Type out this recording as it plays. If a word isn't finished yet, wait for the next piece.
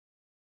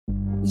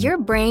Your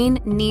brain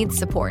needs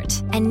support,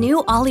 and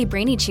new Ollie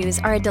Brainy Chews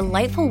are a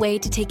delightful way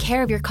to take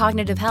care of your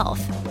cognitive health.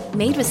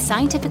 Made with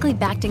scientifically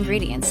backed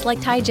ingredients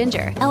like Thai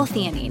ginger,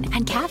 L-theanine,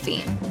 and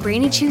caffeine,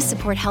 Brainy Chews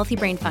support healthy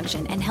brain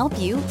function and help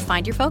you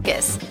find your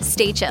focus,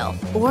 stay chill,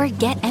 or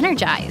get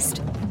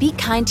energized. Be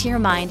kind to your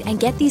mind and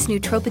get these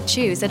nootropic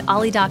chews at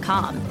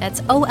ollie.com.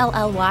 That's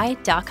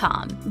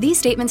OLLY.com. These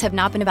statements have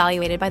not been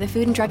evaluated by the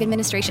Food and Drug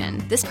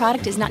Administration. This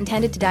product is not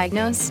intended to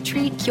diagnose,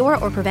 treat, cure,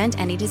 or prevent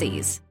any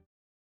disease.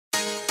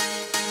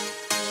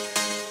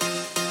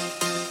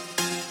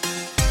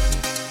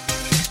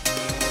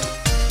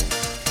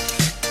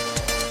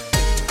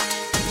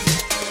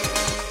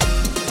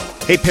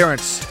 Hey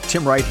parents,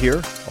 Tim Wright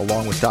here,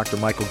 along with Dr.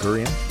 Michael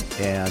Gurian,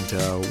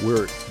 and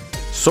we're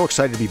so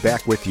excited to be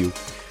back with you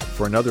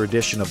for another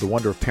edition of the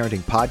Wonder of Parenting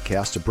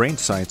podcast, a brain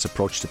science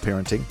approach to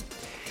parenting.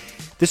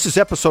 This is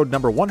episode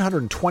number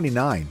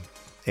 129,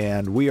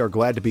 and we are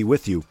glad to be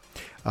with you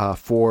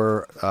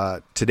for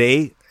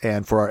today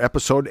and for our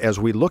episode as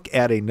we look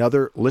at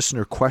another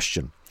listener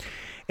question.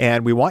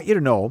 And we want you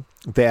to know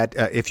that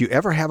if you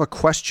ever have a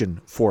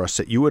question for us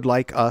that you would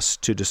like us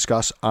to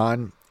discuss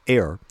on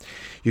air,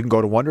 you can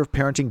go to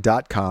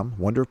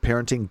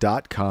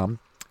wonderofparenting.com,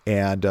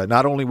 and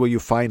not only will you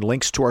find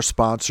links to our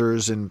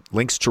sponsors and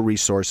links to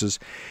resources,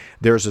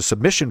 there's a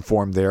submission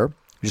form there.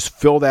 You just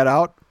fill that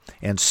out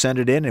and send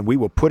it in, and we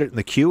will put it in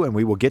the queue, and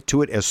we will get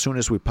to it as soon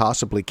as we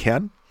possibly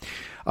can.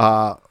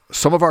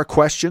 Some of our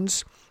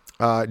questions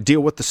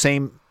deal with the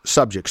same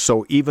subject,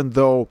 so even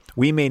though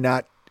we may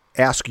not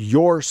ask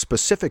your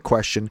specific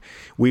question,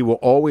 we will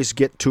always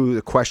get to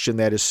the question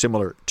that is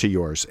similar to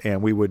yours,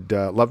 and we would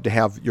love to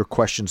have your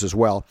questions as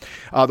well.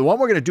 The one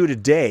we're going to do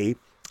today,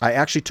 I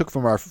actually took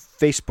from our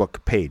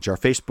Facebook page, our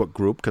Facebook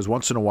group, because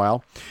once in a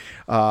while,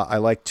 I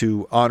like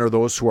to honor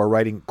those who are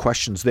writing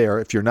questions there.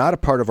 If you're not a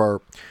part of our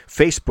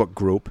Facebook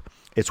group,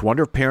 it's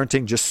Wonder of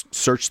Parenting. Just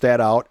search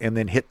that out and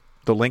then hit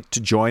the link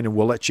to join, and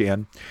we'll let you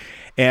in.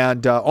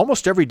 And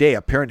almost every day,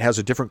 a parent has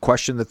a different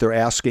question that they're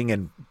asking,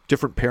 and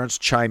different parents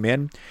chime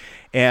in.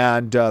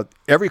 And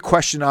every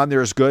question on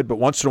there is good, but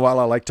once in a while,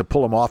 I like to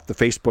pull them off the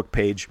Facebook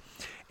page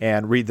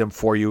and read them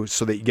for you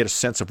so that you get a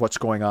sense of what's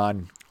going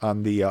on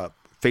the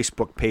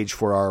Facebook page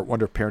for our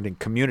Wonder of Parenting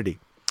community.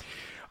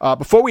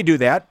 Before we do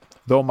that,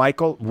 though,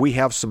 Michael, we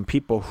have some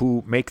people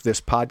who make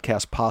this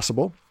podcast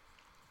possible.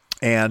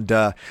 And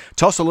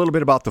tell us a little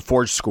bit about the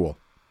Forge School.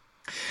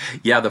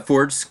 Yeah, the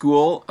Forge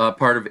School,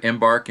 part of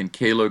Embark and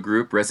Kalo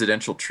Group,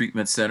 Residential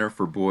Treatment Center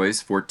for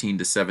Boys 14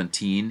 to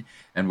 17,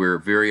 and we're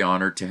very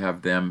honored to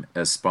have them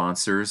as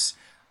sponsors.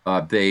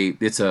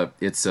 It's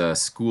a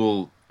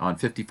school on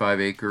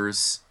 55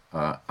 acres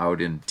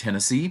out in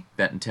Tennessee,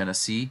 Benton,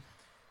 Tennessee.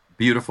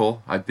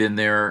 Beautiful. I've been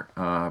there,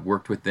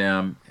 worked with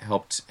them,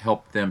 helped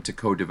them to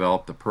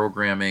co-develop the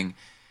programming,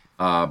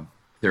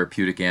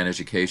 therapeutic and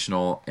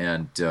educational,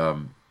 and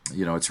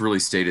it's really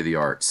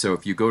state-of-the-art. So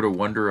if you go to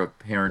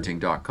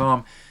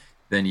wonderofparenting.com,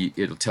 then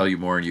it'll tell you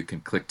more, and you can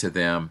click to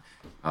them.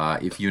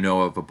 If you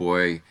know of a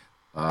boy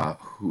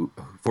who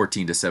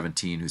 14 to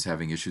 17 who's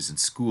having issues in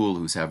school,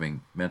 who's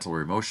having mental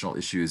or emotional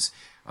issues,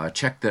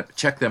 check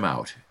them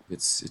out.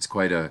 It's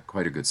quite a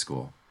good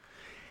school.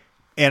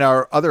 And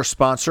our other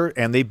sponsor,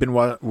 and they've been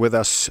with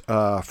us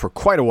for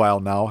quite a while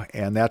now,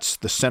 and that's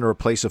the Center of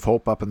Place of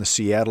Hope up in the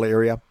Seattle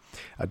area.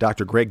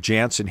 Dr. Greg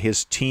Jantz and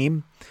his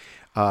team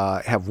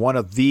have one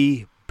of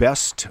the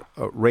best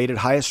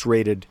highest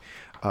rated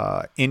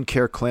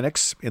in-care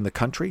clinics in the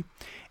country.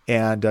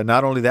 And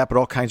not only that, but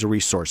all kinds of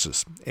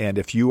resources. And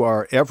if you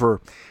are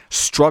ever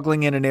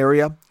struggling in an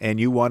area and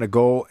you want to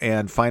go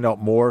and find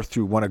out more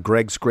through one of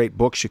Greg's great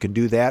books, you can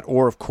do that.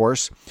 Or, of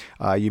course,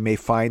 you may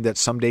find that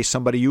someday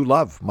somebody you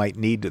love might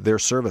need their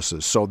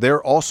services. So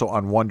they're also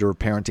on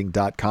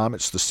wonderofparenting.com.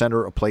 It's the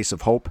Center of Place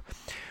of Hope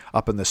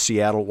up in the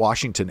Seattle,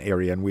 Washington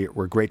area, and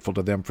we're grateful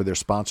to them for their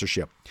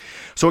sponsorship.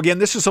 So again,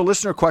 this is a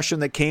listener question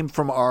that came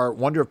from our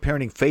Wonder of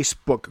Parenting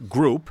Facebook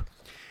group,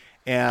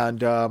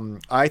 and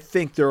I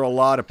think there are a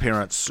lot of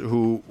parents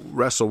who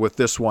wrestle with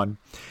this one,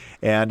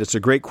 and it's a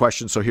great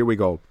question, so here we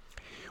go.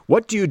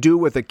 What do you do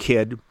with a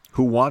kid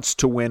who wants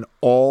to win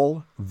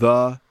all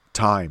the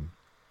time?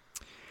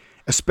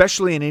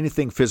 Especially in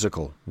anything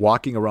physical,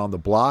 walking around the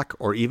block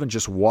or even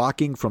just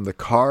walking from the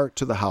car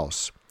to the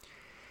house.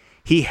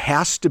 He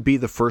has to be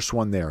the first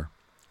one there.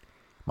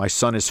 My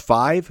son is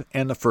 5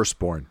 and the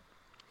firstborn.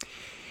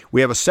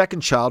 We have a second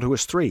child who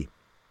is 3.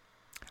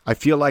 I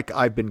feel like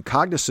I've been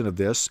cognizant of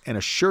this and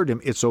assured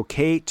him it's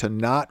okay to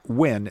not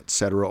win,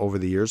 etc. over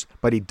the years,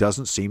 but he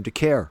doesn't seem to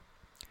care.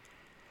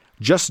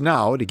 Just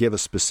now, to give a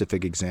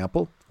specific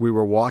example, we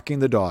were walking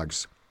the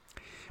dogs.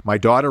 My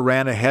daughter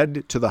ran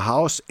ahead to the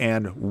house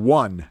and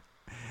won.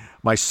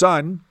 My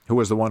son, who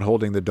was the one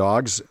holding the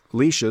dogs'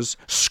 leashes,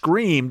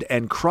 screamed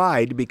and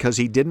cried because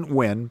he didn't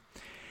win,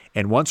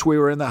 and once we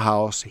were in the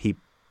house, he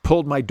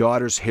pulled my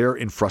daughter's hair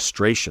in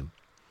frustration.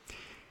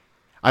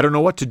 I don't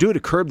know what to do to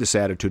curb this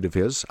attitude of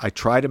his. I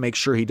try to make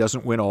sure he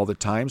doesn't win all the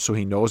time so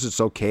he knows it's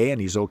okay and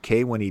he's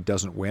okay when he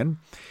doesn't win.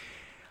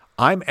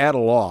 I'm at a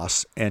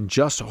loss and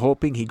just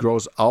hoping he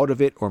grows out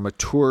of it or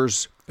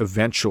matures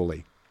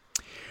eventually.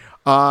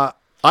 I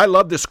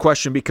love this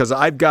question because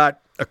I've got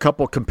a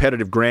couple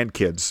competitive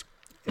grandkids.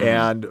 Mm-hmm.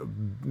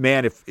 And,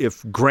 man,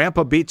 if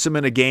Grandpa beats him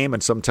in a game,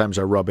 and sometimes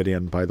I rub it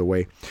in, by the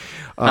way,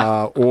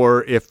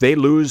 or if they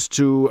lose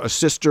to a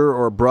sister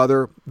or a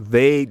brother,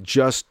 they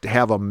just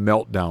have a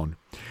meltdown.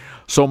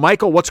 So,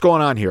 Michael, what's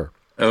going on here?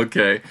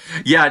 Okay.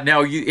 Yeah,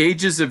 now,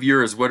 ages of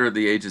yours, what are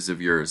the ages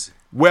of yours?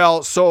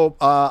 Well, so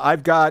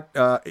I've got,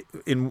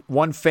 in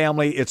one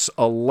family, it's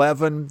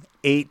 11,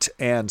 8,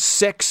 and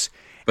 6.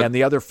 And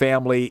the other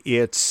family,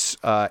 it's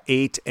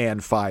 8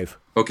 and 5.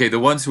 Okay, the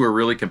ones who are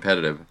really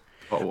competitive.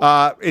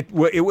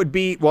 It would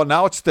be, well,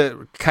 now it's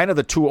the kind of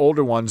the two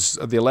older ones,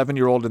 the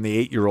 11-year-old and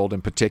the 8-year-old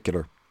in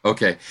particular.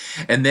 Okay,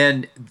 and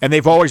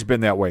they've always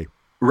been that way.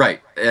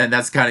 Right, and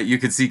that's kind of, you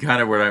can see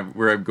kind of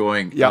where I'm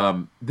going.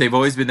 Yep. They've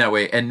always been that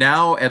way, and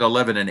now at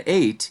 11 and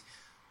 8,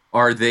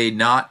 are they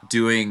not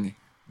doing?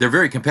 They're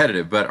very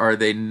competitive, but are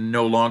they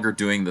no longer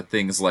doing the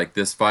things like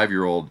this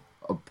 5-year-old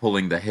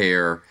pulling the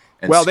hair?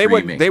 Well, they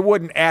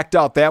wouldn't act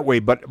out that way,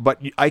 but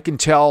I can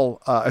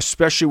tell,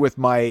 especially with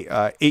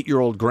my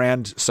 8-year-old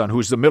grandson,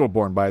 who's the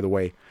middleborn, by the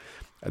way,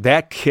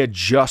 that kid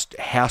just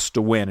has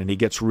to win, and he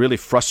gets really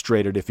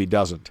frustrated if he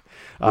doesn't.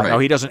 Right. Now,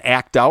 he doesn't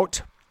act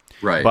out,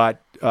 right?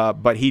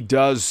 But he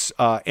does,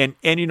 and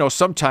you know,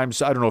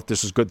 sometimes, I don't know if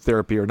this is good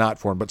therapy or not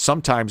for him, but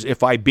sometimes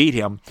if I beat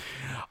him,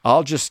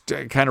 I'll just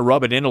kind of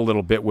rub it in a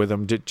little bit with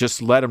him to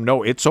just let him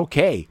know it's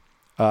okay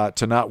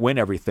to not win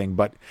everything,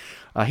 but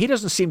he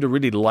doesn't seem to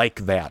really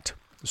like that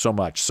so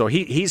much. So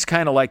he's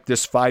kind of like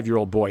this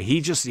 5-year-old boy.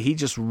 He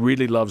just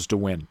really loves to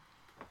win.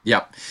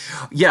 Yeah,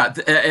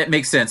 it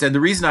makes sense. And the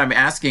reason I'm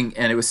asking,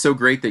 and it was so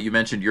great that you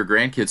mentioned your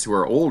grandkids who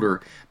are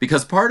older,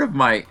 because part of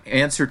my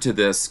answer to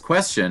this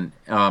question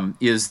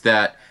is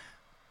that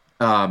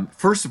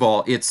first of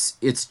all,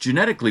 it's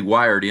genetically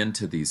wired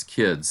into these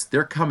kids.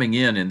 They're coming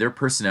in their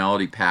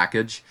personality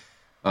package,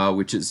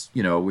 which is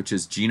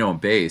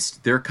genome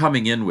based. They're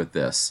coming in with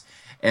this,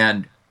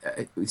 and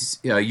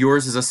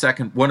yours is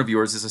one of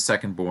yours is a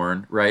second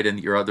born, right?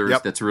 And your other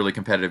that's really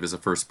competitive is a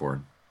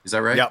firstborn. Is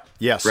that right? Yep.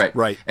 Yes.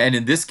 Right. And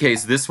in this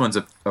case, this one's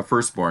a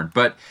firstborn.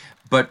 But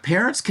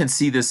parents can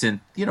see this in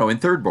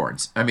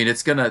thirdborns. I mean,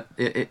 it's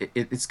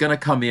gonna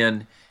come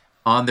in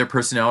on their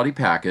personality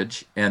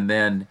package, and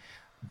then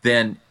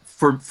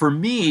for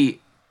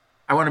me,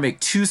 I want to make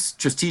two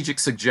strategic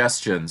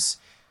suggestions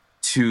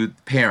to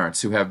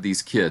parents who have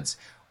these kids.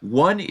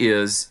 One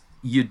is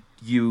you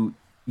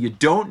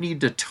don't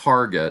need to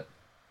target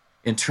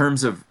in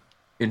terms of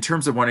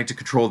wanting to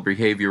control the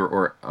behavior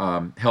or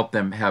help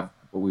them have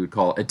what we would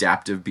call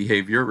adaptive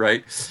behavior,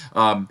 right?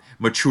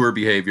 Mature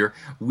behavior.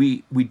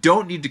 We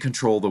don't need to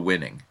control the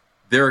winning.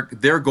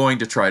 They're going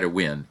to try to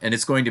win, and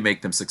it's going to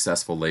make them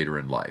successful later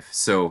in life.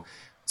 So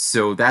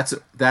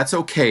that's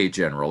okay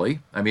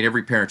generally. I mean,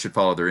 every parent should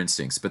follow their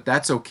instincts, but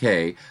that's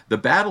okay. The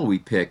battle we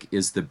pick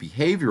is the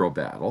behavioral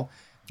battle.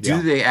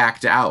 Do they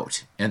act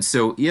out? And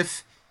so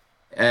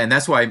and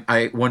that's why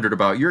I wondered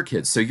about your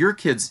kids. So your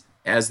kids,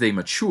 as they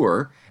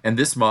mature, and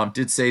this mom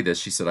did say this,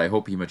 she said, I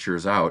hope he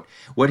matures out.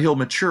 What he'll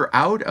mature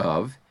out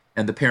of,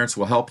 and the parents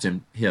will help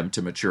him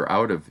to mature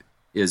out of,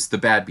 is the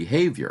bad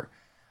behavior.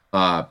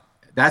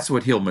 That's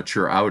what he'll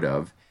mature out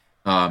of.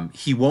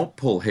 He won't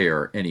pull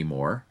hair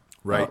anymore.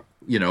 Right.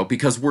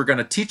 Because we're going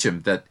to teach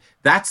him that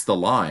that's the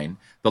line.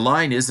 The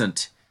line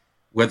isn't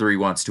whether he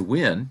wants to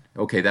win.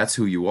 Okay, that's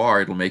who you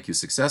are. It'll make you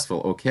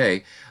successful.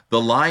 Okay.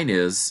 The line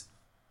is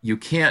you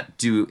can't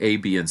do A,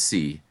 B, and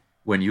C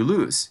when you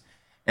lose.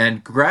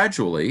 And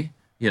gradually,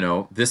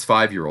 this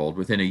 5-year-old,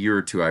 within a year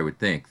or two, I would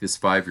think, this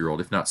 5-year-old,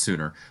 if not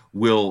sooner,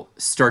 will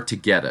start to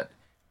get it.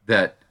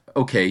 That,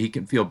 okay, he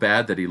can feel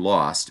bad that he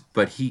lost,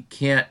 but he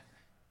can't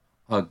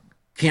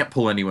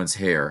pull anyone's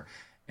hair.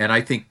 And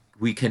I think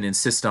we can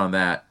insist on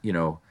that.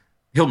 He'll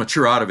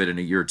mature out of it in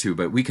a year or two,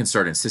 but we can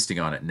start insisting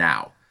on it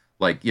now.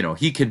 Like,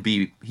 he can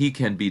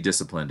be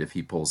disciplined if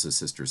he pulls his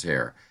sister's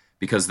hair,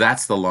 because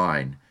that's the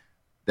line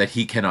that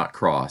he cannot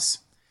cross.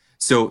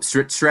 So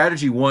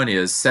strategy one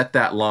is set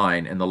that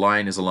line, and the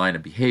line is a line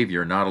of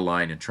behavior, not a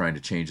line in trying to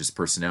change his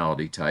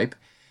personality type.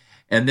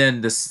 And then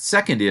the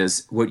second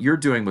is what you're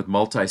doing with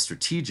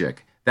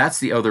multi-strategic. That's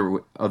the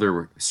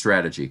other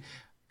strategy.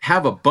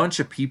 Have a bunch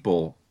of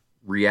people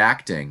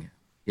reacting,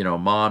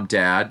 mom,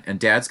 dad, and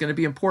dad's going to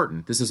be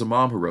important. This is a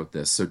mom who wrote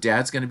this, so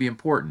dad's going to be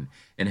important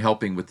in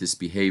helping with this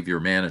behavior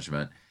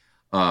management.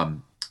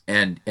 And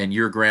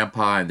your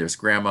grandpa, and there's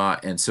grandma,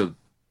 and so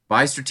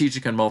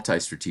bi-strategic and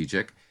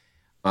multi-strategic.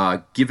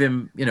 Give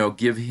him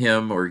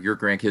or your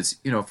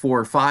grandkids, 4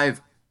 or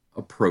 5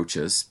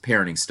 approaches,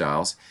 parenting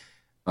styles,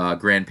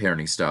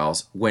 grandparenting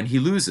styles when he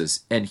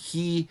loses, and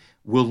he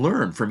will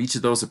learn from each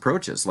of those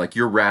approaches. Like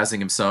you're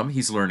razzing him some,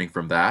 he's learning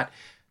from that.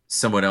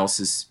 Someone else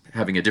is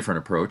having a different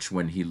approach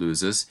when he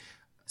loses.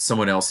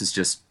 Someone else is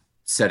just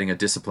setting a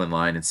discipline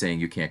line and saying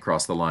you can't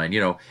cross the line.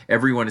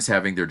 Everyone is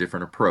having their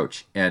different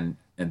approach, and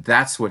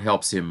that's what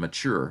helps him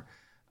mature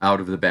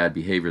out of the bad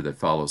behavior that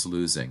follows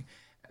losing.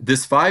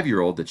 this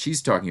 5-year-old that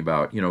she's talking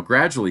about,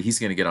 gradually he's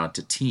going to get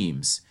onto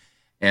teams,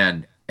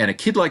 and a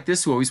kid like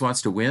this who always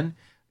wants to win,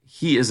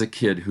 he is a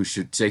kid who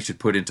they should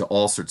put into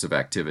all sorts of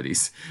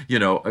activities,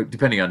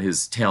 depending on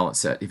his talent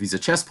set. If he's a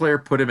chess player,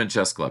 put him in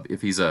chess club.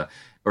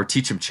 Or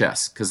teach him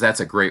chess, because that's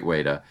a great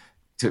way to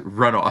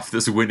run off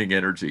this winning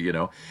energy,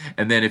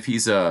 And then if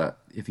he's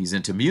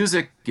into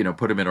music,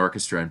 put him in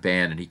orchestra and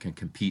band, and he can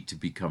compete to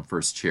become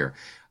first chair,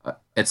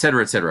 et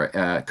cetera, et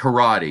cetera.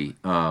 Karate,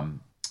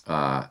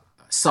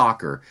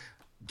 soccer.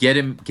 Get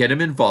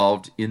him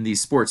involved in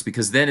these sports,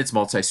 because then it's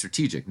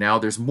multi-strategic. Now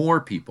there's more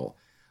people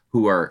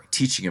who are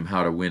teaching him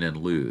how to win and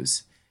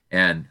lose.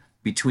 And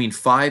between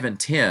 5 and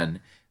 10,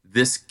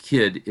 this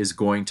kid is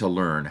going to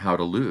learn how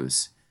to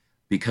lose,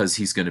 because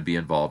he's going to be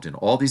involved in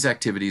all these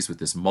activities with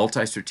this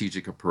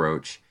multi-strategic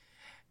approach.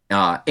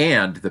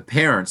 And the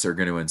parents are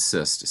going to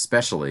insist,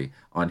 especially,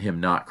 on him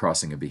not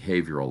crossing a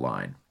behavioral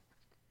line.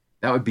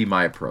 That would be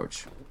my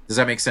approach. Does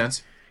that make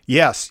sense?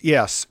 Yes.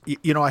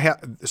 I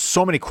have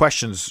so many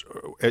questions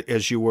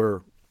as you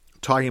were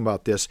talking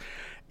about this.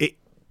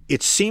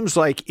 It seems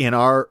like in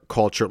our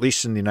culture, at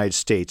least in the United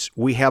States,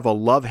 we have a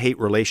love-hate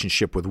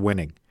relationship with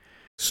winning.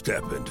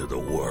 Step into the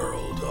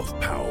world of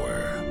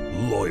power,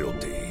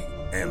 loyalty,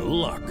 and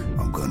luck.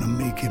 I'm going to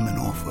make him an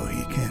offer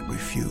he can't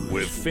refuse.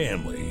 With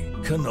family,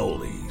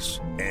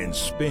 cannolis, and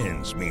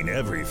spins mean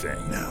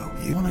everything. Now,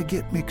 you want to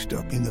get mixed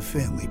up in the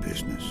family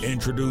business.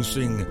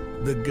 Introducing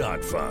The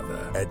Godfather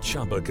at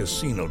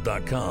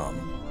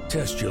ChumbaCasino.com.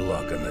 Test your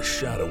luck in the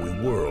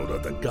shadowy world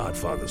of The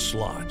Godfather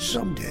slot.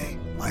 Someday,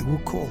 I will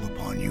call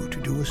upon you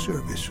to do a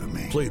service for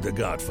me. Play The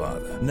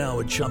Godfather now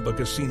at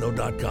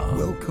ChumbaCasino.com.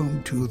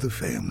 Welcome to the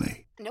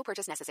family. No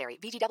purchase necessary.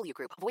 VGW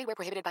Group. Void where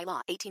prohibited by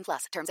law.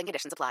 18+. Terms and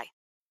conditions apply.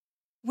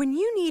 When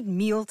you need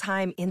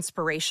mealtime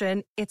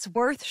inspiration, it's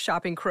worth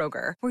shopping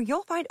Kroger, where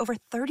you'll find over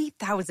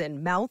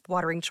 30,000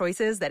 mouth-watering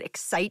choices that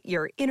excite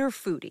your inner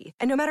foodie.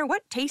 And no matter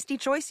what tasty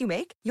choice you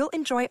make, you'll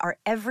enjoy our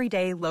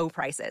everyday low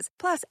prices,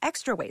 plus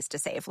extra ways to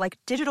save, like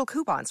digital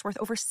coupons worth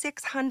over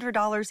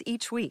 $600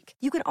 each week.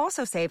 You can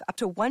also save up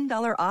to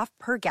 $1 off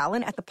per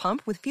gallon at the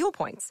pump with fuel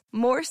points.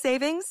 More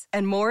savings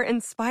and more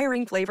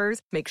inspiring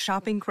flavors make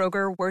shopping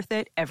Kroger worth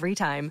it every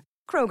time.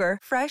 Kroger,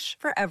 fresh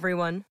for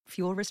everyone.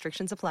 Fuel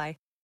restrictions apply.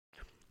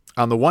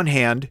 On the one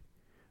hand,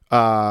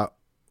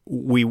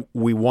 we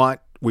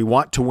want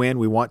to win,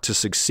 we want to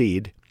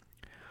succeed.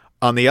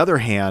 On the other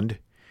hand,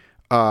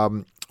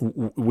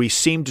 we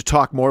seem to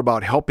talk more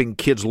about helping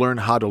kids learn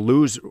how to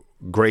lose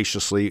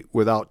graciously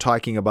without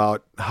talking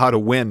about how to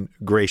win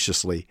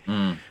graciously.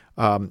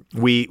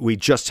 We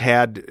just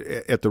had,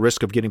 at the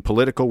risk of getting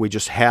political, we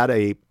just had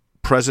a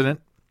president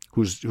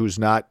who's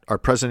not our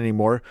president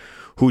anymore,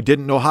 who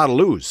didn't know how to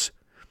lose,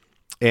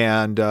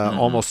 and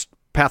almost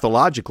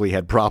pathologically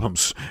had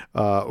problems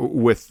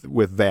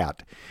with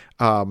that.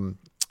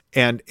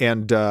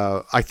 And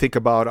I think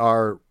about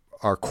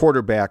our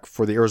quarterback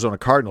for the Arizona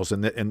Cardinals,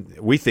 and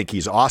we think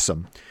he's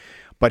awesome,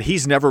 but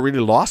he's never really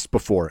lost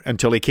before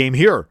until he came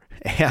here,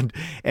 and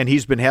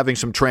he's been having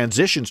some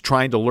transitions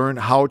trying to learn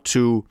how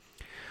to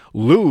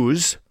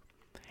lose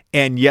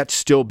and yet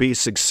still be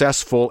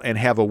successful and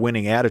have a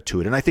winning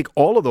attitude. And I think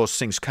all of those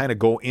things kind of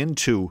go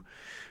into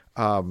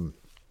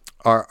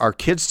our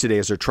kids today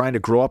as they're trying to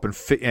grow up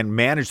and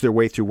manage their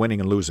way through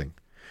winning and losing.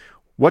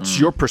 What's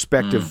your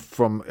perspective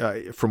from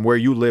where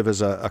you live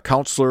as a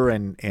counselor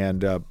and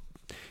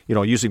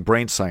using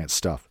brain science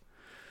stuff?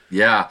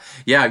 Yeah,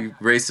 you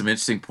raised some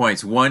interesting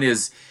points. One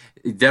is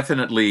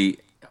definitely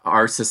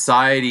our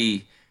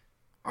society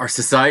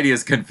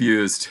is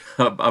confused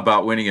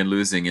about winning and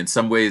losing. In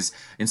some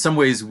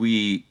ways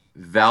we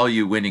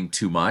value winning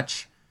too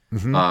much,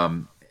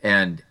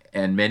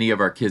 and many of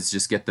our kids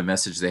just get the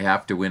message they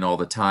have to win all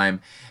the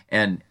time.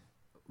 And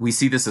we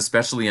see this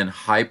especially in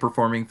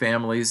high-performing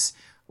families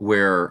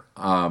where,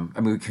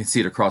 we can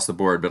see it across the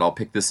board, but I'll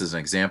pick this as an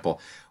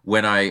example.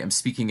 When I am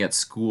speaking at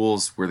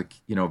schools where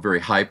very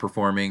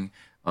high-performing,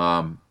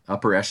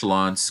 upper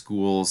echelon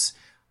schools,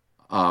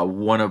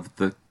 one of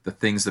the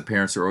things the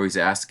parents are always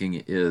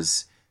asking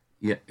is,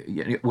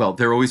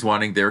 they're always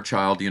wanting their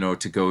child,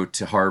 to go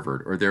to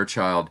Harvard, or their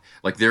child,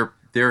 like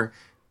they're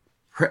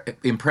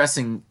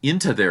impressing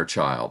into their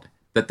child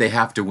that they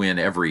have to win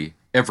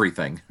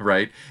everything,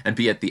 right? And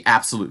be at the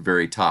absolute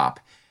very top.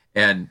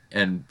 And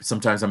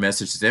sometimes my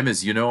message to them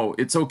is,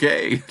 it's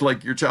okay.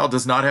 Like, your child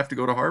does not have to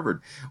go to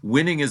Harvard.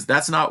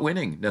 That's not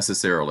winning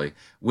necessarily.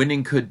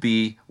 Winning could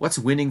be, what's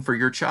winning for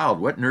your child?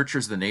 What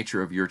nurtures the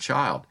nature of your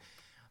child?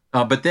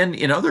 But then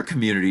in other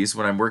communities,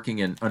 when I'm working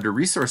in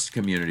under-resourced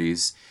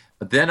communities,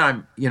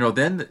 then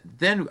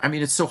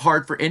it's so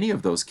hard for any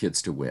of those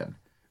kids to win.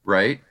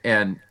 Right.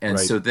 And right.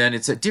 So then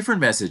it's a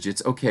different message.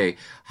 It's okay.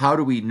 How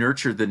do we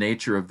nurture the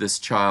nature of this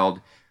child,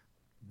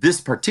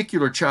 this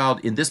particular child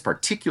in this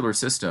particular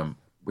system,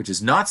 which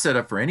is not set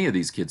up for any of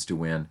these kids to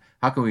win?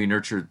 How can we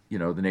nurture,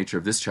 the nature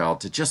of this child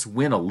to just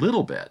win a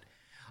little bit?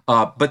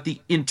 But the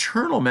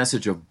internal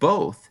message of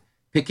both,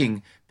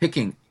 picking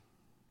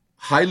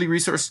highly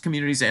resourced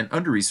communities and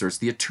under-resourced,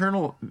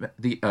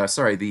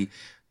 the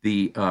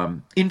the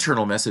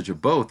internal message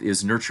of both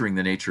is nurturing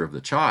the nature of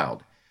the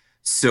child.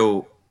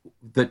 So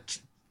the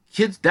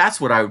kids, that's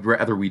what I would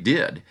rather we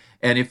did.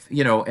 And if,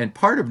 and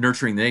part of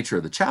nurturing the nature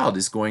of the child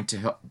is going to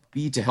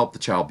help the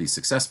child be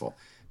successful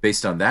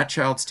based on that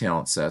child's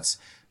talent sets,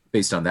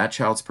 based on that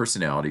child's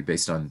personality,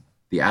 based on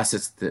the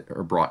assets that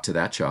are brought to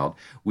that child.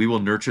 We will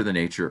nurture the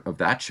nature of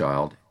that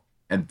child,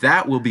 and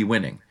that will be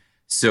winning.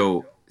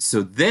 So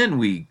then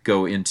we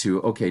go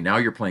into, okay, now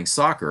you're playing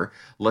soccer.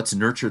 Let's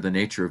nurture the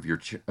nature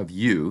of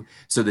you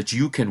so that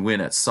you can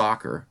win at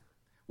soccer.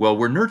 Well,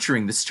 we're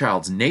nurturing this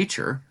child's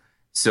nature.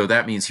 So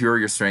that means here are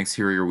your strengths,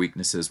 here are your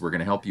weaknesses. We're going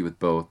to help you with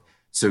both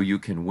so you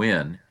can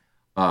win.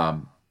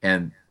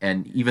 And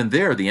even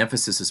there, the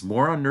emphasis is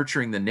more on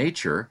nurturing the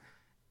nature,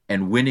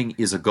 and winning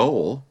is a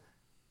goal,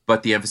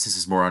 but the emphasis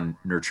is more on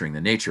nurturing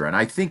the nature. And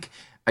I think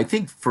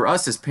for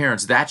us as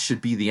parents, that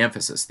should be the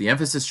emphasis. The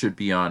emphasis should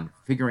be on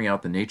figuring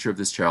out the nature of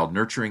this child,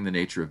 nurturing the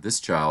nature of this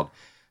child,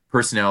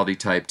 personality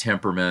type,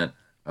 temperament,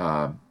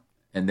 and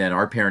then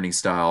our parenting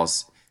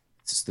styles,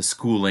 the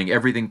schooling,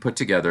 everything put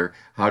together.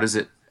 How does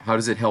it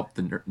help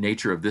the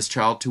nature of this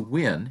child to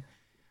win,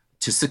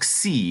 to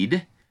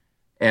succeed?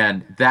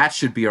 And that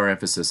should be our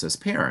emphasis as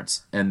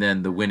parents. And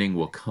then the winning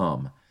will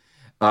come.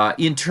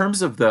 In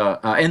terms of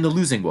and the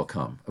losing will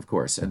come, of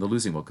course, and the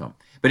losing will come.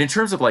 But in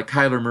terms of like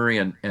Kyler Murray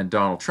and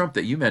Donald Trump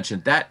that you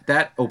mentioned,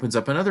 that opens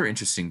up another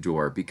interesting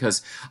door,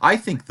 because I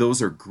think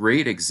those are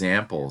great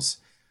examples.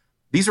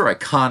 These are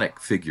iconic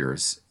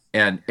figures,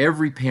 and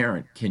every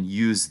parent can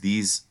use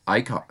these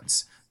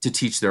icons to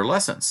teach their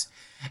lessons.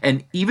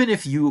 And even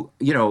if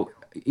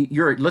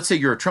let's say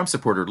you're a Trump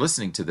supporter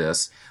listening to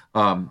this,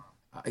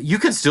 you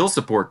can still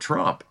support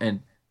Trump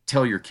and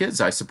tell your kids,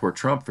 I support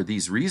Trump for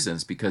these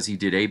reasons because he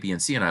did A, B,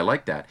 and C, and I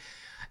like that.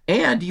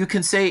 And you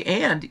can say,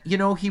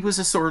 he was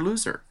a sore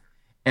loser.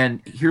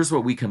 And here's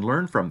what we can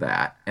learn from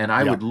that. And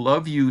I would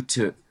love you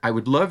to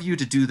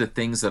do the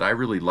things that I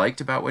really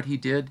liked about what he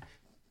did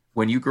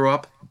when you grow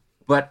up.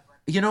 But,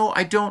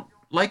 I don't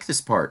like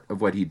this part of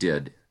what he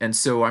did. And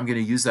so I'm going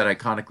to use that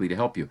iconically to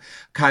help you.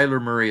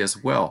 Kyler Murray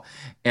as well.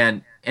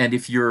 And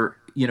if you're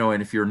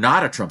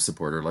not a Trump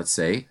supporter, let's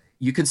say,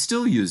 you can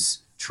still use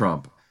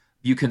Trump.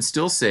 You can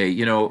still say,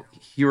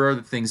 here are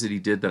the things that he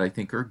did that I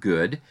think are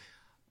good.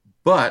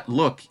 But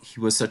look, he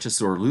was such a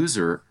sore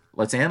loser.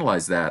 Let's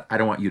analyze that. I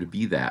don't want you to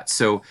be that.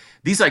 So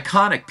these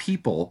iconic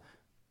people,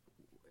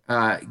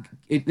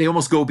 they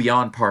almost go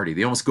beyond party.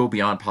 They almost go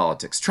beyond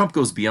politics. Trump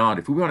goes beyond.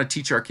 If we want to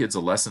teach our kids a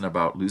lesson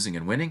about losing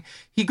and winning,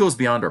 he goes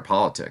beyond our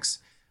politics.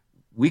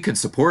 We can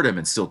support him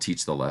and still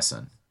teach the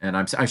lesson. And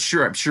I'm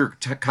sure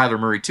Kyler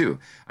Murray too.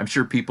 I'm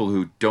sure people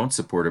who don't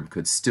support him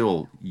could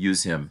still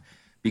use him,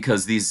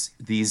 because these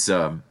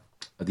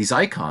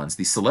icons,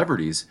 these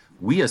celebrities,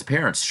 we as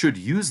parents should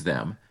use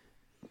them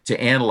to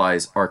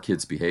analyze our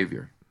kids'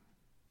 behavior.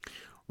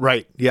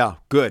 Right. Yeah.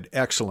 Good.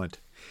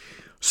 Excellent.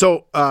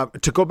 So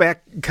to go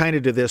back kind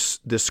of to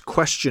this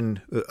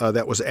question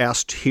that was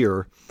asked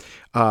here,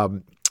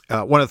 one of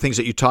the things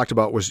that you talked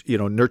about was,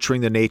 nurturing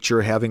the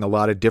nature, having a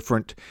lot of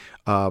different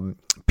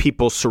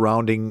people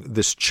surrounding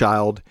this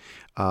child,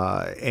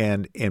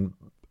 and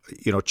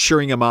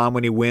cheering him on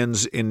when he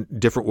wins in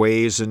different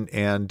ways,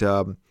 and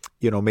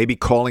maybe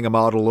calling him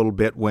out a little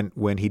bit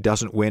when he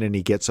doesn't win and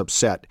he gets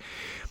upset.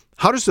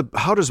 How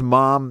does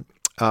mom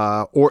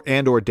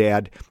or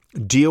dad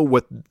deal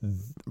with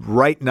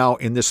right now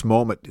in this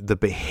moment the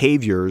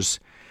behaviors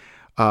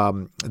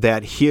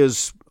that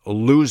his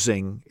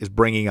losing is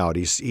bringing out?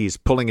 He's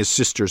pulling his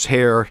sister's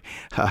hair,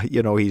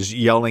 he's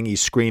yelling,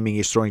 he's screaming,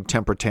 he's throwing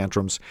temper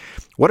tantrums.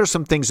 What are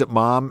some things that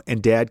mom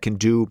and dad can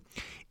do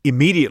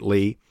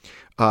immediately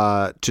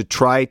to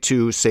try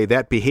to say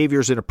that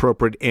behavior is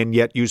inappropriate and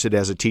yet use it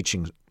as a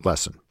teaching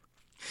lesson?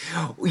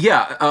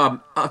 Yeah,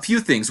 a few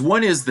things.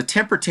 One is the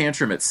temper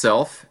tantrum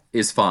itself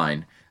is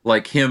fine.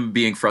 Like him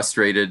being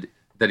frustrated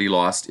that he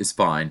lost is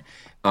fine.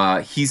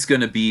 He's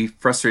going to be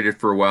frustrated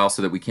for a while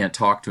so that we can't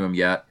talk to him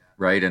yet,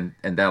 right? And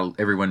that'll,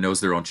 everyone knows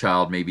their own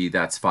child. Maybe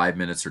that's 5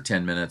 minutes or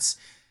 10 minutes.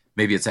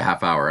 Maybe it's a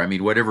half hour. I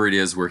mean, whatever it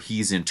is where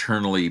he's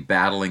internally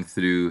battling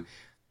through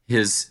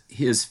his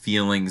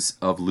feelings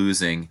of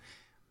losing,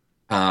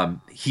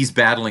 he's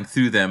battling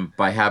through them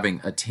by having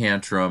a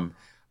tantrum,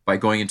 by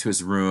going into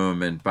his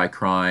room and by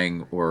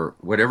crying, or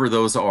whatever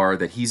those are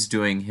that he's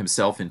doing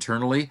himself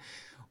internally.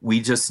 We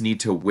just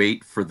need to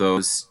wait for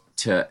those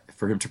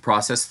for him to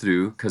process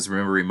through, because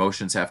remember,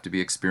 emotions have to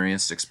be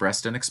experienced,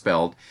 expressed, and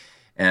expelled.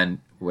 And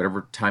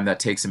whatever time that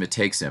takes him, it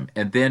takes him.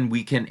 And then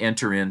we can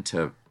enter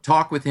into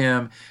talk with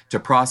him, to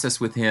process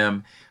with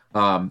him,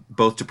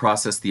 both to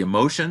process the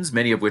emotions,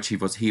 many of which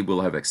he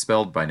will have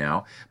expelled by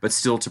now, but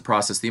still to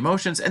process the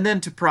emotions, and then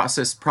to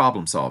process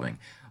problem solving.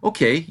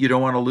 Okay, you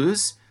don't want to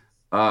lose.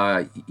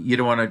 You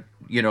don't want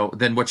to,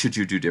 then what should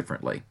you do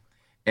differently?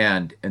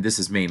 And this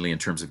is mainly in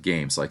terms of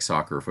games like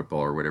soccer or football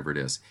or whatever it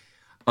is.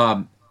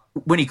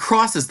 when he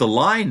crosses the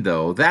line,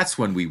 though, that's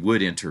when we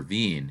would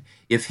intervene.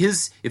 If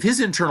his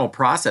internal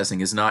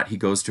processing is not he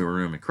goes to a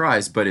room and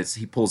cries, but it's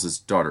he pulls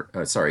his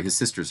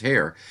sister's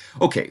hair,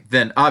 okay,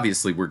 then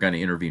obviously we're going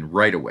to intervene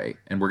right away,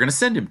 and we're going to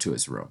send him to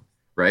his room,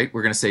 right?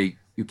 We're going to say,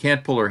 you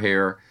can't pull her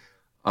hair.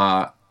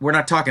 We're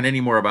not talking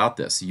any more about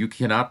this. You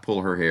cannot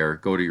pull her hair.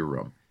 Go to your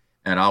room,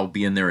 and I'll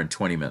be in there in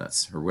 20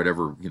 minutes or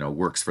whatever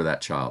works for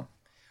that child.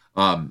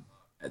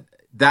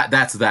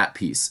 That's that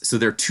piece. So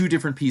there are two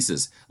different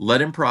pieces.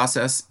 Let him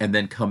process and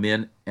then come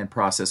in and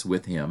process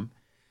with him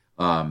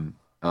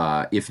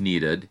if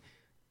needed.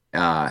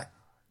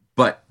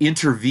 But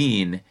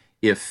intervene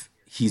if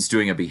he's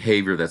doing a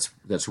behavior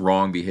that's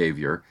wrong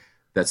behavior,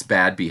 that's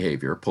bad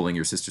behavior. Pulling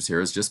your sister's hair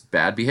is just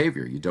bad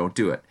behavior. You don't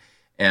do it.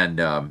 And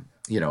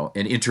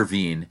and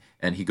intervene,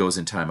 and he goes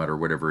in timeout or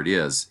whatever it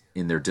is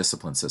in their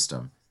discipline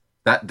system.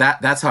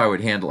 That's how I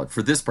would handle it.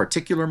 For this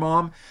particular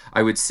mom,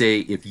 I would say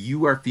if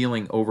you are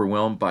feeling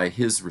overwhelmed by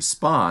his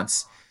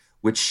response,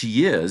 which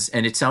she is,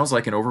 and it sounds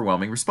like an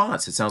overwhelming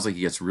response. It sounds like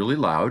he gets really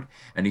loud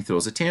and he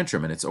throws a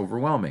tantrum and it's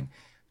overwhelming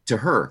to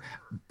her.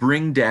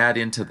 Bring dad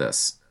into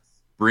this.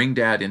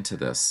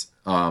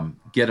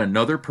 Get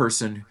another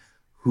person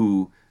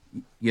who,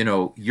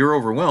 you're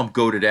overwhelmed.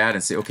 Go to dad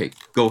and say, okay,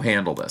 go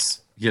handle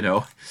this.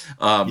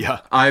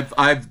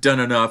 I've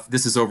done enough.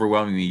 This is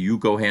overwhelming me. You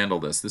go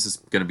handle this. This is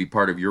going to be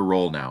part of your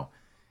role now.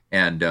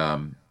 And,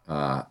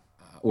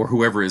 or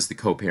whoever is the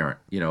co-parent,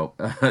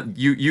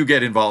 you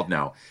get involved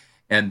now,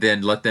 and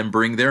then let them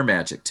bring their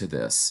magic to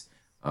this.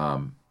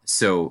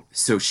 So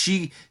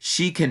she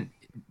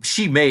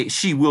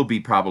will be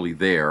probably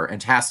there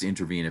and has to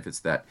intervene if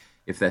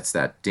that's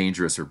that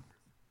dangerous or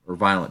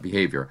violent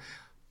behavior.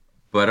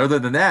 But other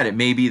than that, it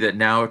may be that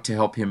now to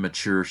help him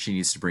mature, she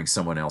needs to bring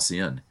someone else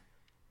in.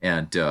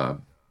 And,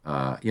 kind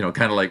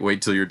of like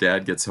wait till your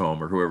dad gets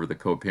home or whoever the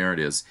co-parent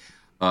is.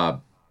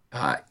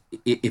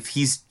 If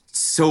he's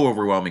so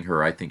overwhelming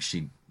her, I think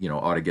she,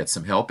 ought to get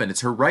some help. And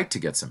it's her right to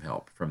get some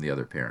help from the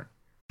other parent.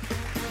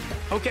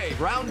 Okay,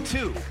 round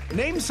 2.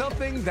 Name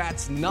something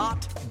that's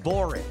not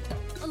boring.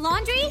 A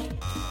laundry?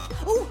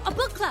 Ooh, a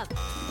book club.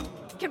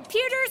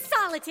 Computer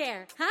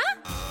solitaire,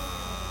 huh?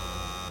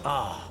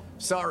 Ah,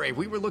 sorry,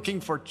 we were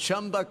looking for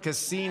Chumba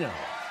Casino.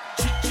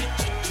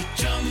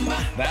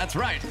 That's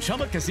right.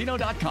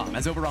 ChumbaCasino.com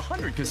has over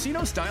 100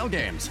 casino-style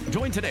games.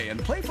 Join today and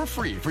play for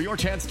free for your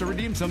chance to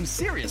redeem some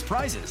serious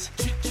prizes.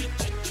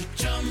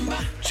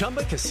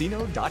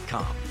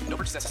 ChumbaCasino.com. No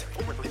purchase necessary.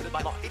 Void where prohibited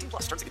by law. 18+.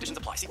 Terms and conditions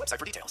apply. See website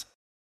for details.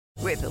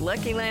 With the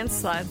Lucky Land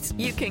Slots,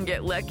 you can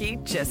get lucky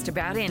just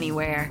about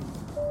anywhere.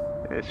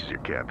 This is your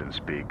captain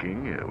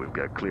speaking. We've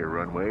got clear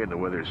runway and the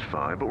weather's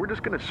fine, but we're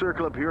just going to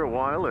circle up here a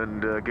while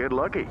and get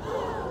lucky.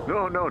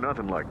 No,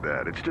 nothing like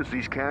that. It's just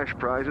these cash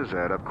prizes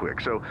add up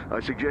quick. So I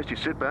suggest you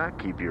sit back,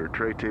 keep your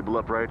tray table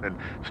upright, and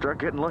start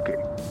getting lucky.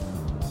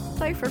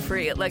 Play for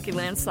free at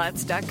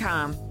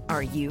LuckyLandSlots.com.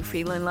 Are you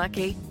feeling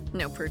lucky?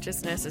 No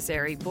purchase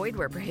necessary. Void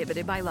where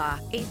prohibited by law.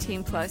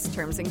 18+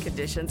 terms and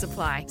conditions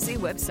apply. See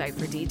website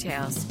for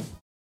details.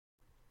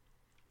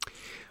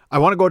 I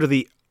want to go to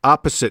the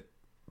opposite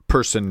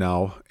person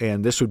now,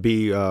 and this would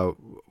be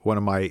one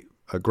of my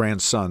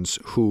grandsons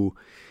who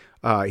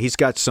he's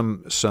got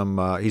some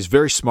he's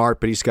very smart,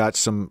 but he's got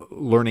some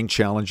learning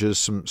challenges,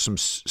 some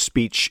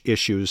speech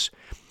issues,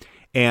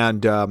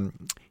 and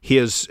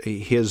his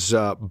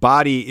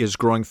body is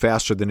growing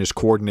faster than his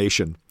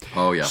coordination.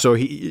 Oh yeah. So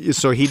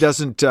he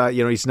doesn't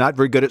he's not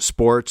very good at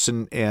sports,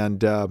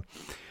 and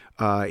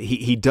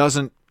he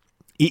doesn't,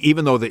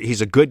 even though that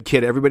he's a good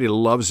kid, everybody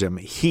loves him.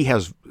 He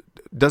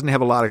doesn't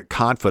have a lot of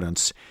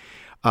confidence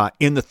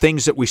in the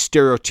things that we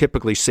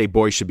stereotypically say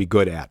boys should be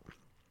good at.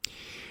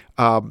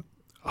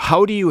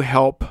 How do you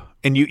help,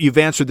 and you've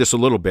answered this a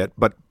little bit,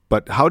 but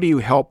how do you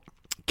help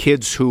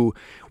kids who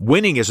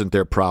winning isn't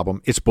their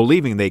problem, it's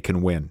believing they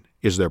can win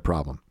is their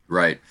problem?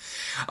 Right.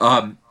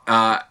 The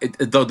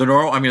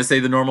normal, I'm going to say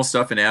the normal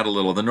stuff and add a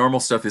little. The normal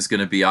stuff is going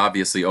to be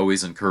obviously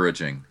always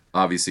encouraging.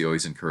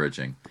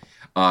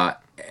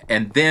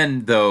 And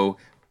then, though,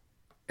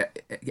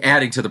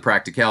 adding to the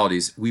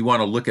practicalities, we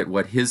want to look at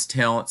what his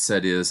talent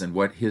set is and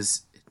what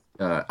his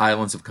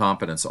islands of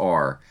competence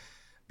are.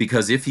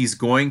 Because if he's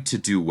going to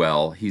do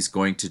well,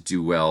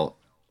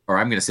 or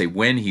I'm going to say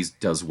when he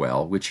does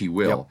well, which he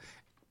will.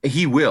 Yep.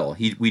 He will.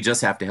 We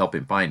just have to help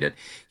him find it.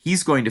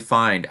 He's going to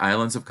find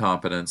islands of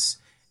competence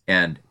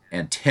and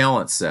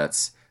talent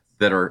sets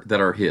that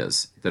are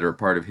his, that are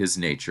part of his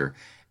nature.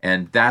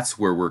 And that's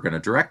where we're going to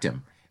direct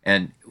him.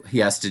 And he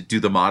has to do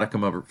the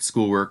modicum of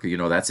schoolwork.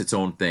 That's its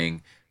own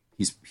thing.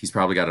 He's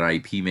probably got an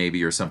IEP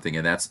maybe or something,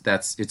 and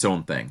that's its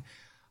own thing.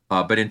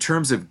 But in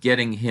terms of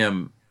getting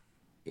him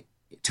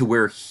to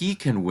where he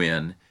can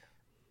win,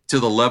 to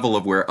the level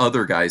of where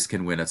other guys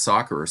can win at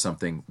soccer or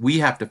something, we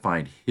have to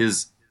find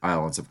his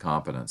islands of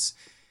competence.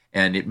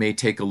 And it may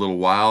take a little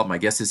while. My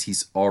guess is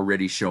he's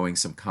already showing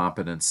some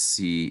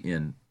competency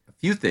in a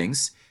few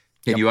things.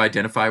 Can you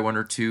identify one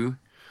or two?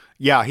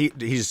 Yeah,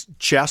 he's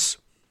chess.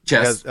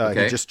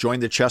 Okay. He just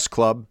joined the chess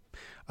club.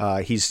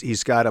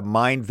 He's got a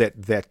mind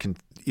that can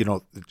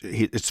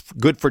it's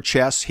good for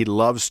chess. He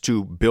loves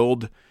to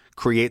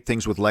create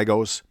things with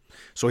Legos.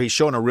 So he's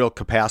shown a real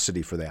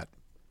capacity for that.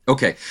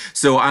 Okay,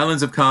 so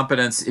Islands of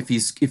Competence.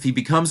 If he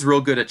becomes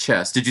real good at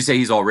chess, did you say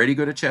he's already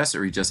good at chess,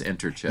 or he just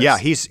entered chess? Yeah,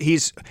 he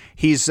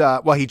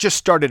just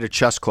started a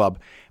chess club,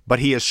 but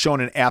he has shown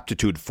an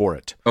aptitude for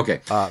it. Okay,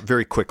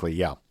 very quickly.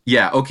 Yeah.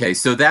 Yeah. Okay,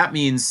 so that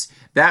means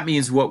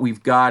what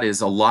we've got is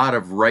a lot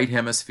of right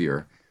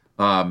hemisphere.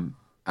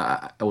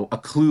 A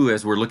clue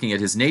as we're looking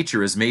at his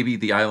nature is maybe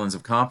the Islands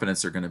of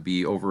Competence are going to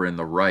be over in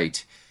the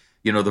right.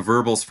 The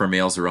verbals for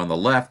males are on the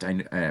left.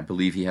 I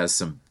believe he has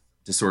some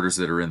disorders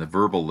that are in the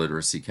verbal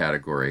literacy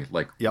category,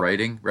 like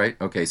writing, right?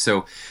 Okay,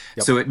 so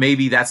it may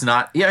be that's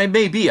not, it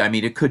may be. I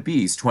mean, it could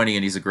be he's 20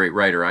 and he's a great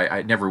writer.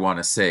 I never want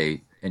to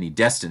say any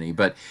destiny,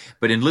 but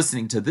in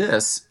listening to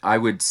this, I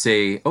would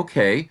say,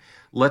 okay,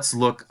 let's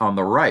look on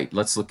the right.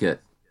 Let's look at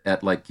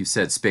like you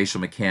said,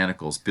 spatial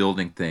mechanicals,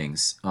 building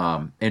things,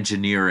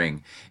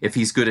 engineering. If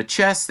he's good at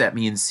chess, that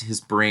means his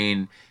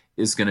brain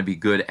is going to be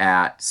good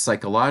at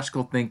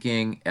psychological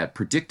thinking, at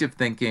predictive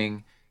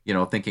thinking,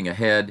 thinking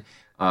ahead.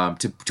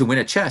 To win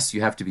at chess,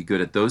 you have to be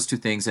good at those two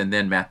things, and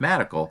then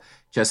mathematical.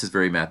 Chess is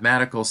very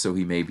mathematical, so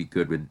he may be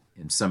good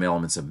in some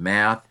elements of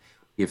math,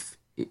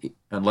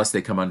 unless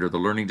they come under the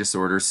learning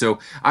disorder. So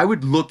I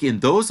would look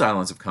in those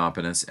Islands of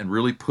Competence and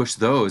really push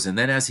those, and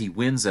then as he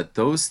wins at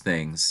those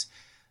things,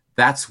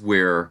 that's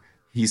where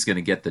he's going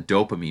to get the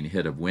dopamine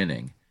hit of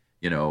winning.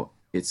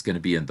 It's going to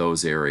be in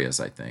those areas,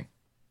 I think.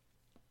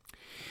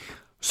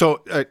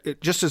 So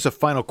just as a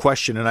final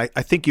question, and I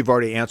think you've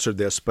already answered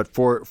this, but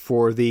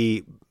for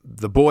the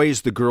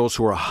boys, the girls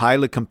who are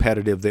highly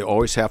competitive, they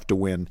always have to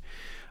win.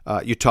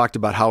 You talked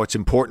about how it's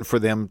important for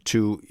them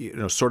to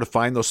sort of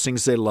find those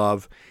things they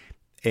love,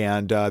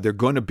 and they're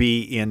going to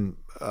be in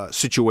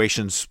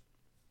situations,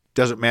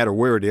 doesn't matter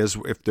where it is,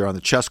 if they're on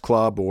the chess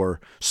club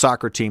or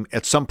soccer team,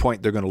 at some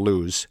point they're going to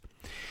lose.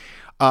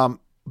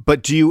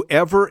 But do you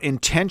ever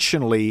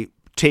intentionally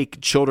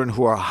take children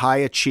who are high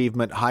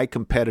achievement, high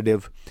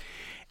competitive,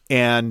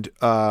 and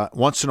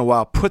once in a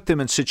while put them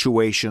in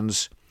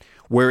situations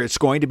where it's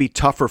going to be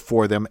tougher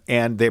for them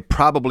and they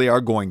probably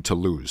are going to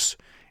lose?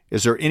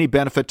 Is there any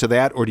benefit to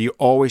that, or do you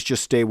always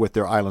just stay with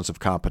their Islands of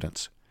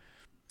Competence?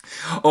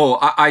 Oh,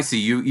 I see.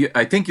 You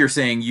I think you're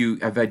saying you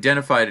have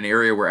identified an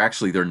area where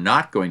actually they're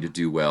not going to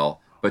do well,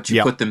 but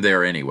you put them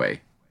there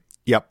anyway.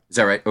 Yep. Is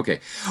that right?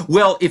 Okay.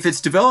 Well, if it's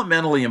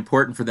developmentally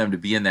important for them to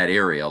be in that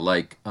area,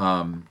 like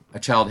a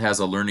child has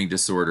a learning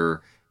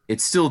disorder,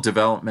 it's still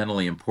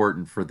developmentally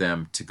important for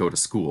them to go to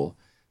school.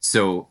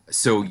 So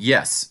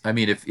yes, I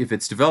mean, if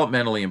it's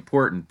developmentally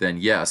important, then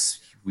yes,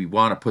 we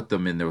want to put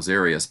them in those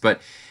areas.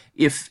 But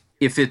if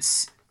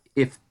it's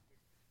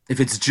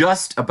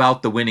just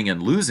about the winning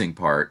and losing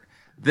part,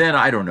 then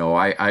I don't know.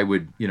 I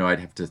would, I'd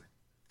have to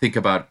think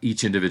about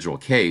each individual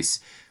case.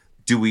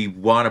 Do we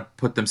want to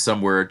put them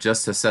somewhere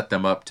just to set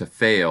them up to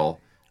fail?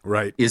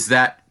 Right. Is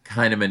that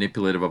kind of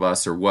manipulative of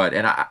us or what?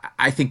 And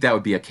I think that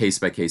would be a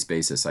case-by-case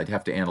basis. I'd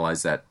have to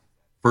analyze that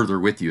further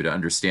with you to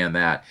understand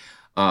that.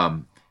 I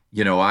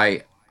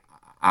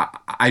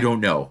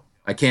don't know.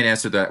 I can't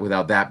answer that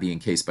without that being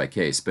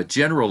case-by-case. But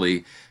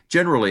generally,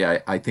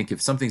 I think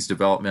if something's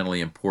developmentally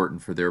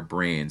important for their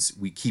brains,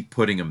 we keep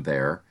putting them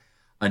there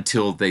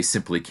until they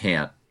simply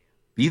can't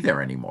be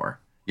there anymore,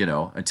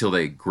 until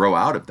they grow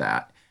out of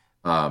that.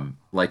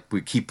 Like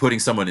we keep putting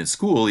someone in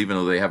school, even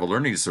though they have a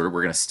learning disorder,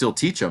 we're going to still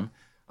teach them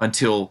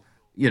until,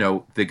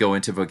 they go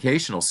into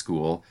vocational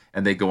school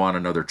and they go on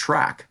another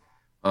track.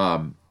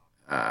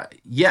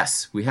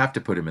 Yes, we have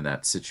to put them in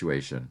that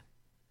situation.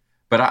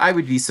 But I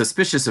would be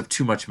suspicious of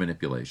too much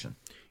manipulation.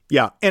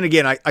 Yeah, and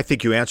again, I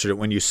think you answered it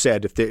when you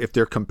said if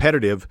they're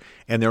competitive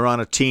and they're on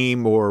a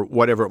team or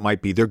whatever it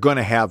might be, they're going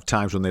to have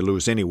times when they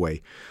lose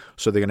anyway.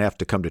 So they're going to have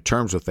to come to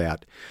terms with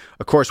that.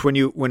 Of course, when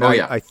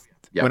I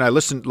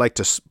listen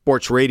to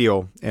sports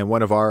radio, and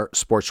one of our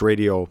sports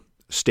radio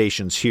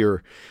stations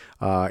here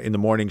in the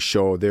morning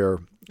show,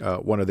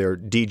 one of their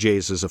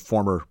DJs is a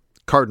former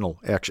Cardinal,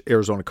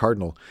 Arizona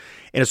Cardinal,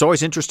 and it's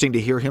always interesting to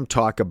hear him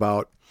talk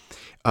about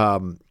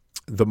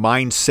the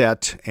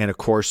mindset, and of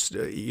course,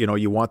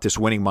 you want this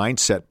winning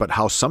mindset, but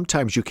how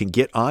sometimes you can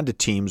get onto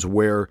teams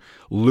where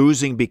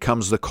losing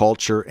becomes the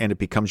culture and it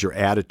becomes your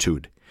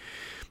attitude.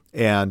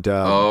 And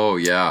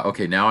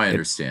okay, now I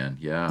understand.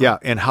 Yeah,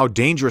 and how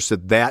dangerous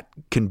that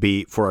can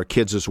be for our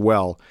kids as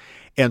well.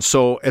 And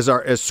so,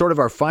 as sort of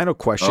our final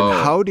question,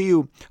 how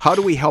do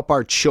we help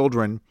our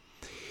children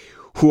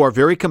who are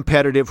very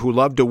competitive, who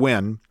love to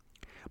win,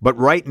 but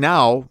right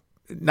now,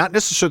 not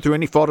necessarily through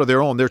any fault of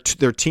their own, their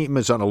team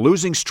is on a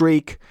losing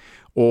streak,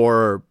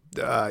 or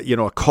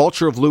a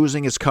culture of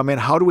losing has come in.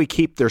 How do we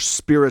keep their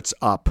spirits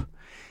up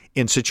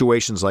in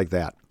situations like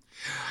that?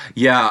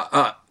 Yeah,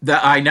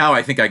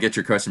 I think I get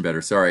your question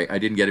better. Sorry, I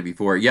didn't get it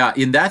before. Yeah,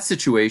 in that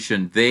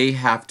situation, they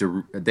have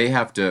to.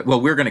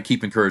 Well, we're going to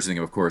keep encouraging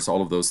them, of course,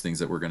 all of those things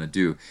that we're going to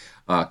do,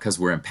 because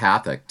we're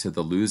empathic to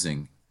the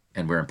losing,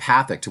 and we're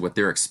empathic to what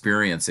they're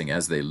experiencing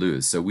as they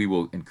lose. So we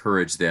will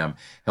encourage them,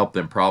 help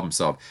them problem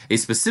solve. A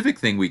specific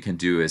thing we can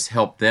do is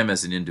help them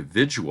as an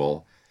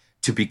individual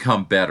to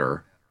become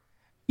better,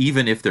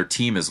 even if their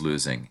team is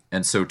losing.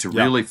 And so to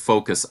really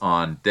focus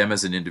on them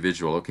as an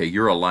individual, okay,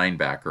 you're a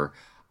linebacker.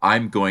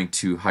 I'm going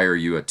to hire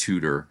you a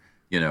tutor,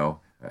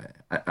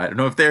 I don't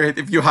know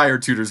if you hire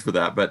tutors for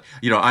that, but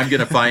I'm going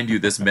to find you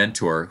this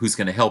mentor who's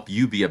going to help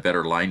you be a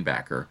better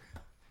linebacker.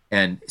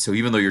 And so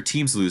even though your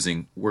team's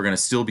losing, we're going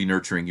to still be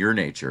nurturing your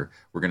nature.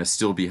 We're going to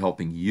still be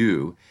helping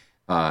you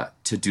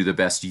to do the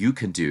best you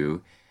can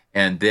do.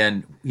 And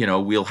then,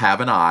 we'll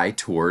have an eye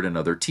toward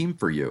another team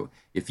for you.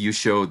 If you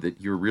show that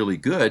you're really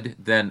good,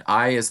 then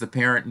I, as the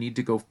parent, need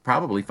to go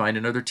probably find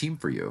another team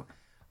for you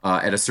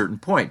at a certain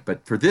point.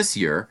 But for this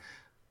year,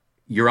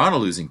 you're on a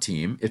losing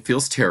team. It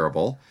feels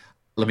terrible.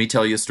 Let me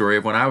tell you a story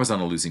of when I was on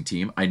a losing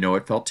team. I know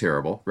it felt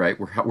terrible, right?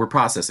 We're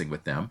processing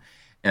with them.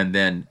 And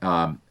then,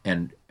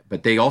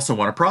 but they also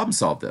want to problem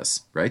solve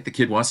this, right? The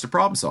kid wants to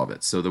problem solve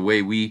it. So the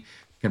way we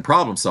can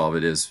problem solve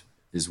it is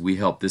we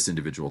help this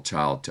individual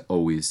child to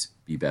always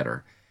be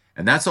better.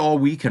 And that's all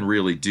we can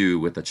really do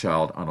with a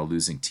child on a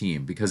losing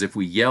team. Because if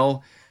we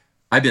yell,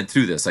 I've been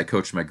through this. I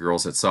coached my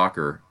girls at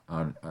soccer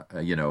on, for,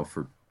 I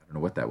don't know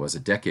what that was, a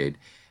decade.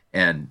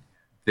 And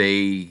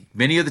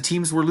many of the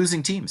teams were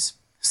losing teams.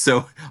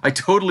 So I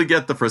totally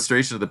get the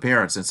frustration of the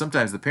parents. And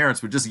sometimes the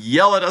parents would just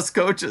yell at us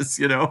coaches,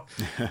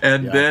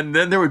 and then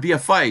there would be a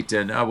fight.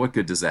 And what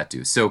good does that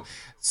do? So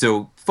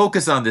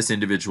focus on this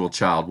individual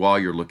child while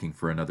you're looking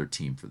for another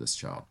team for this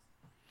child.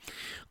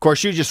 Of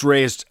course, you just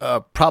raised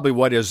probably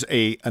what is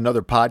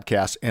another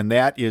podcast, and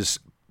that is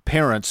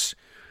parents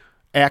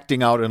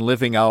acting out and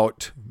living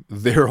out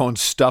their own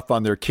stuff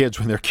on their kids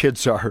when their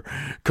kids are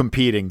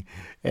competing.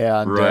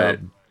 And right.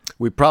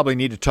 We probably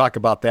need to talk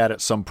about that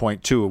at some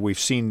point too.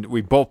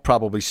 We've both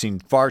probably seen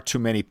far too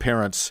many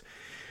parents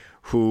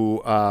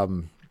who,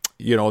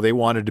 they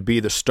wanted to be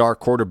the star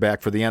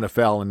quarterback for the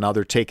NFL, and now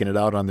they're taking it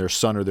out on their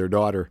son or their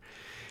daughter,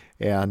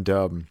 and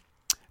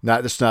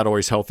that's not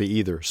always healthy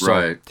either. So,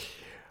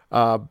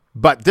 right.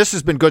 But this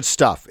has been good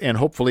stuff, and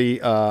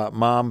hopefully,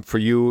 Mom, for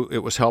you,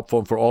 it was helpful,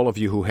 and for all of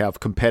you who have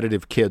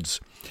competitive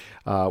kids,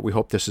 we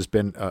hope this has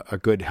been a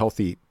good,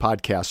 healthy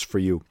podcast for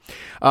you.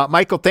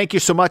 Michael, thank you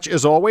so much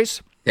as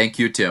always. Thank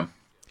you, Tim.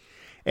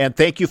 And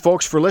thank you,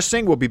 folks, for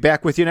listening. We'll be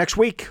back with you next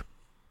week.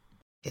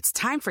 It's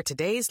time for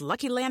today's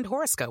Lucky Land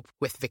horoscope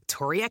with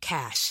Victoria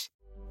Cash.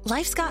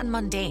 Life's gotten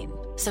mundane,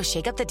 so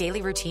shake up the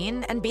daily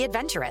routine and be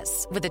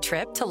adventurous with a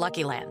trip to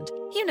Lucky Land.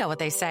 You know what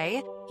they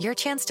say. Your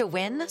chance to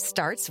win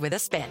starts with a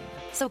spin.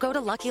 So go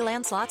to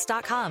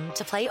LuckyLandSlots.com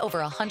to play over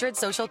 100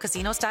 social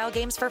casino-style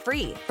games for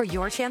free for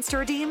your chance to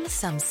redeem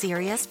some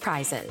serious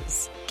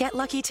prizes. Get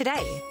lucky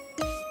today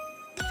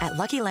at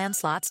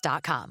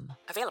LuckyLandSlots.com.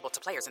 Available to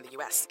players in the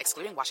U.S.,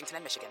 excluding Washington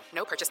and Michigan.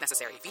 No purchase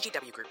necessary.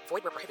 VGW Group.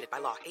 Void where prohibited by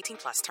law.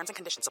 18+. Terms and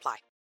conditions apply.